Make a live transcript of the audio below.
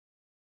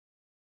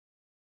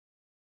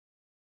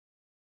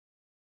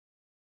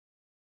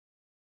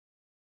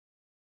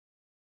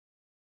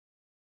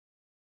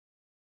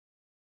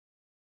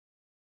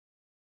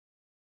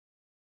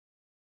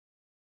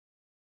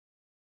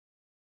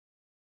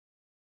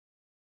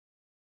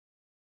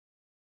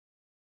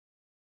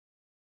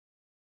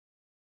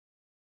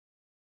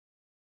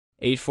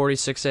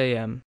8:46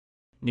 a.m.,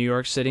 New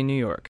York City, New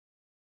York.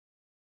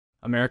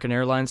 American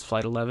Airlines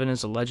Flight 11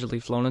 is allegedly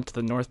flown into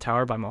the North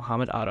Tower by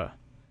Mohammed Atta.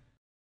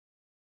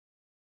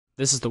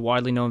 This is the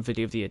widely known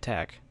video of the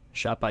attack,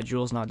 shot by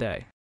Jules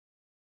Naudet.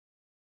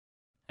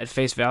 At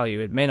face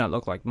value, it may not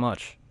look like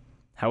much.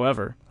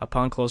 However,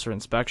 upon closer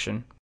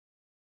inspection,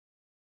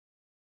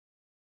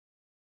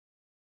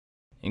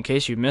 in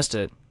case you missed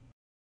it,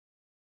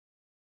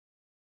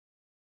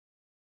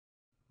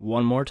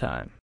 one more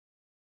time.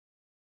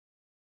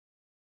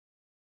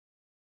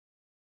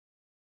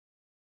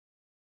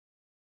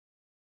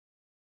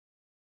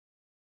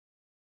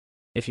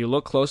 If you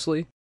look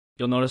closely,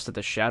 you'll notice that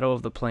the shadow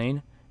of the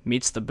plane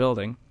meets the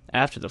building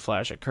after the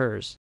flash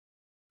occurs.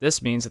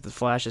 This means that the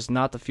flash is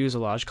not the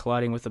fuselage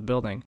colliding with the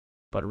building,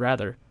 but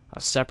rather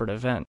a separate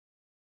event.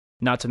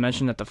 Not to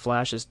mention that the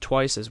flash is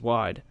twice as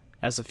wide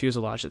as the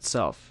fuselage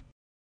itself.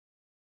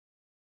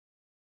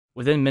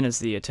 Within minutes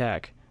of the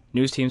attack,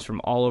 news teams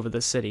from all over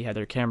the city had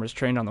their cameras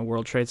trained on the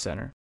World Trade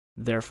Center.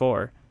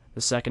 Therefore,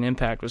 the second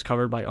impact was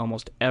covered by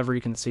almost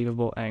every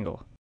conceivable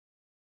angle.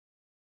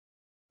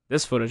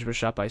 This footage was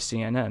shot by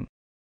CNN.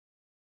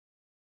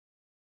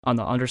 On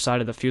the underside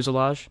of the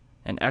fuselage,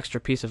 an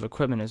extra piece of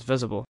equipment is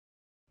visible.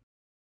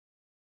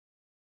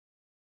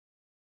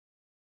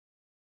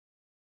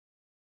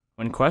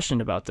 When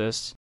questioned about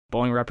this,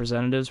 Boeing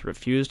representatives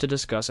refused to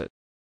discuss it.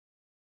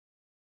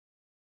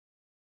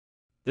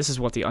 This is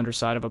what the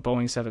underside of a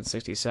Boeing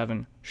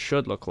 767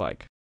 should look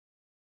like.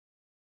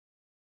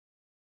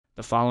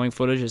 The following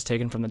footage is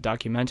taken from the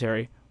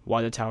documentary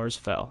Why the Towers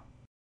Fell.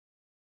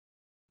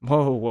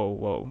 Whoa, whoa,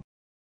 whoa.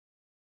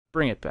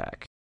 Bring it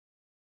back.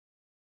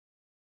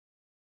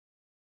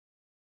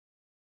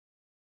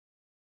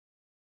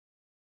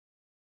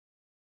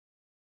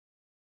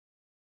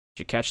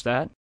 Did you catch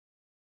that?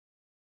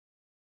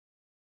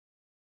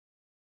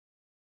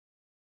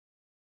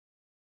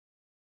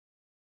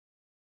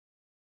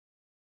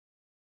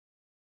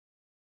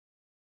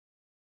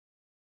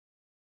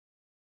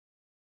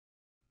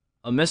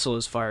 A missile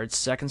is fired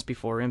seconds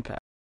before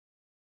impact.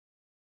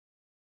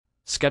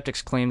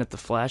 Skeptics claim that the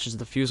flash is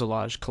the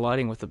fuselage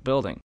colliding with the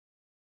building.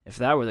 If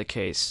that were the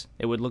case,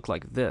 it would look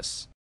like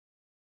this.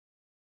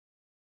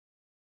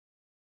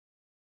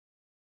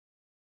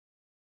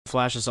 The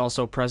flash is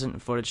also present in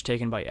footage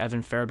taken by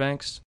Evan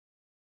Fairbanks,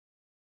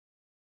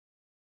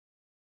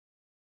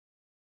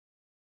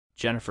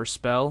 Jennifer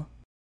Spell,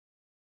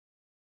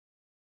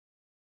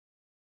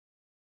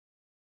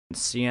 and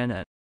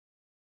CNN.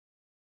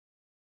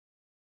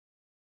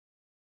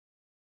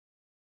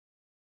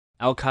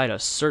 Al-Qaeda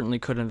certainly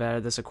couldn't have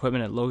added this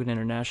equipment at Logan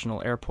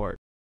International Airport.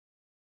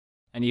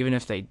 And even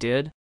if they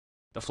did,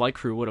 the flight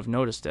crew would have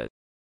noticed it.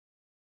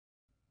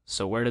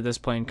 So where did this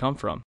plane come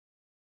from?